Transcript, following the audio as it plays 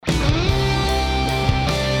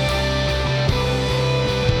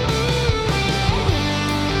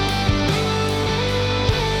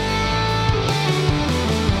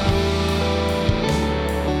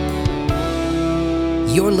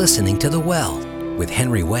You're listening to The Well with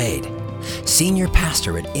Henry Wade, Senior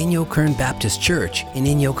Pastor at Inyo Kern Baptist Church in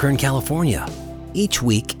Inyo Kern, California. Each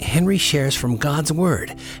week, Henry shares from God's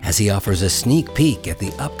Word as he offers a sneak peek at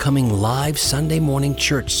the upcoming live Sunday morning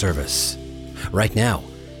church service. Right now,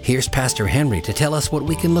 here's Pastor Henry to tell us what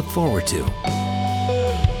we can look forward to.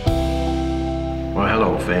 Well,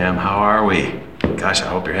 hello, fam. How are we? Gosh, I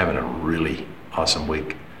hope you're having a really awesome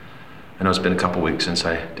week. I know it's been a couple weeks since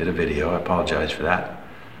I did a video. I apologize for that.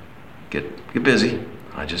 Get busy.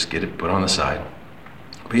 I just get it put on the side.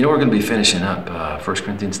 But you know, we're going to be finishing up 1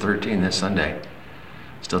 Corinthians 13 this Sunday.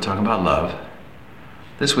 Still talking about love.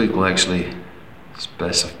 This week we'll actually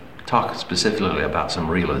talk specifically about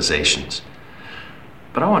some realizations.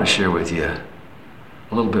 But I want to share with you a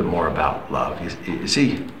little bit more about love. You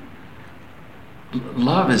see,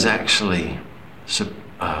 love is actually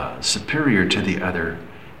superior to the other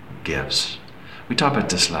gifts. We talked about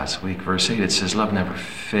this last week. Verse 8, it says, love never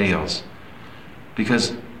fails.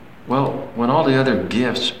 Because, well, when all the other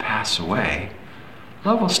gifts pass away,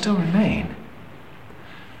 love will still remain.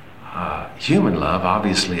 Human love,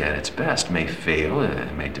 obviously at its best, may fail,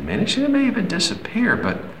 it may diminish, and it may even disappear,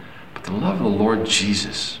 but the love of the Lord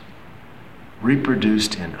Jesus,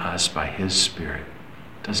 reproduced in us by His Spirit,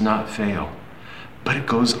 does not fail. But it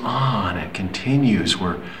goes on, it continues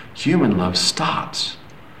where human love stops.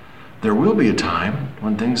 There will be a time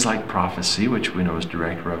when things like prophecy, which we know is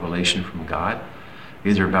direct revelation from God,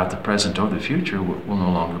 either about the present or the future, will no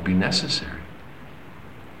longer be necessary.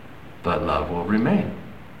 But love will remain.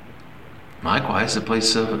 Likewise, the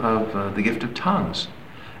place of the gift of tongues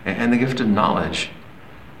and the gift of knowledge,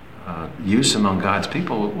 use among God's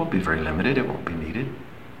people will be very limited. It won't be needed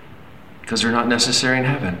because they're not necessary in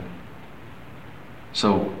heaven.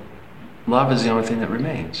 So love is the only thing that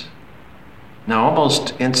remains. Now,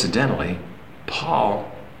 almost incidentally,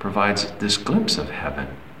 Paul provides this glimpse of heaven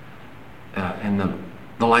and the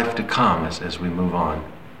life to come as we move on.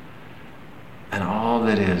 And all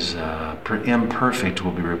that is imperfect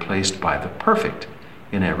will be replaced by the perfect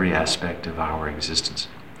in every aspect of our existence.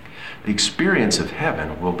 The experience of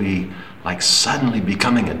heaven will be like suddenly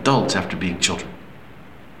becoming adults after being children.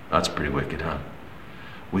 That's pretty wicked, huh?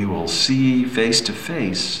 We will see face to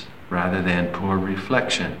face rather than poor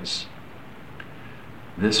reflections.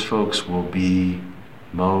 This, folks, will be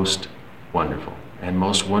most wonderful and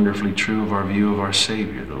most wonderfully true of our view of our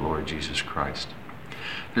Savior, the Lord Jesus Christ.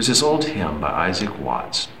 There's this old hymn by Isaac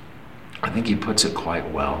Watts. I think he puts it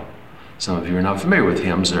quite well. Some of you are not familiar with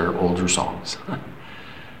hymns, they're older songs.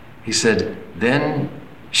 He said, "Then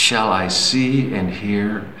shall I see and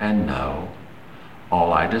hear and know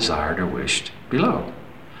all I desired or wished below,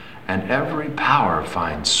 and every power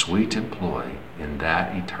find sweet employ in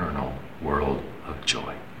that eternal world of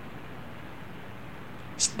joy."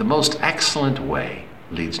 The most excellent way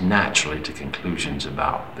leads naturally to conclusions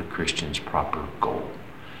about the Christian's proper goal.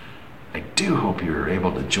 I do hope you're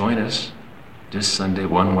able to join us this Sunday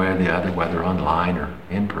one way or the other, whether online or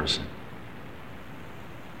in person.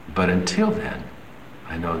 But until then,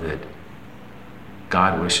 I know that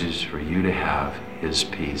God wishes for you to have His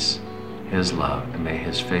peace, His love, and may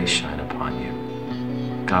His face shine upon you.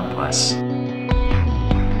 God bless.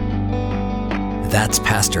 That's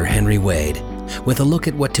Pastor Henry Wade with a look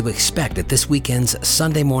at what to expect at this weekend's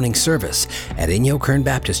Sunday morning service at Inyo Kern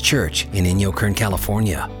Baptist Church in Inyo Kern,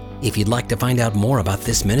 California. If you'd like to find out more about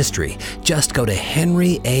this ministry, just go to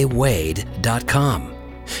henryawade.com.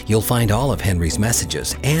 You'll find all of Henry's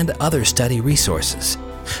messages and other study resources.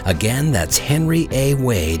 Again, that's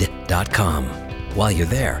henryawade.com. While you're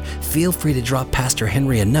there, feel free to drop Pastor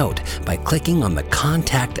Henry a note by clicking on the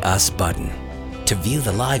Contact Us button. To view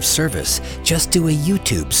the live service, just do a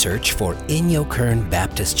YouTube search for Inyo Kern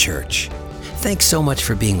Baptist Church. Thanks so much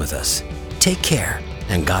for being with us. Take care,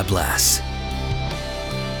 and God bless.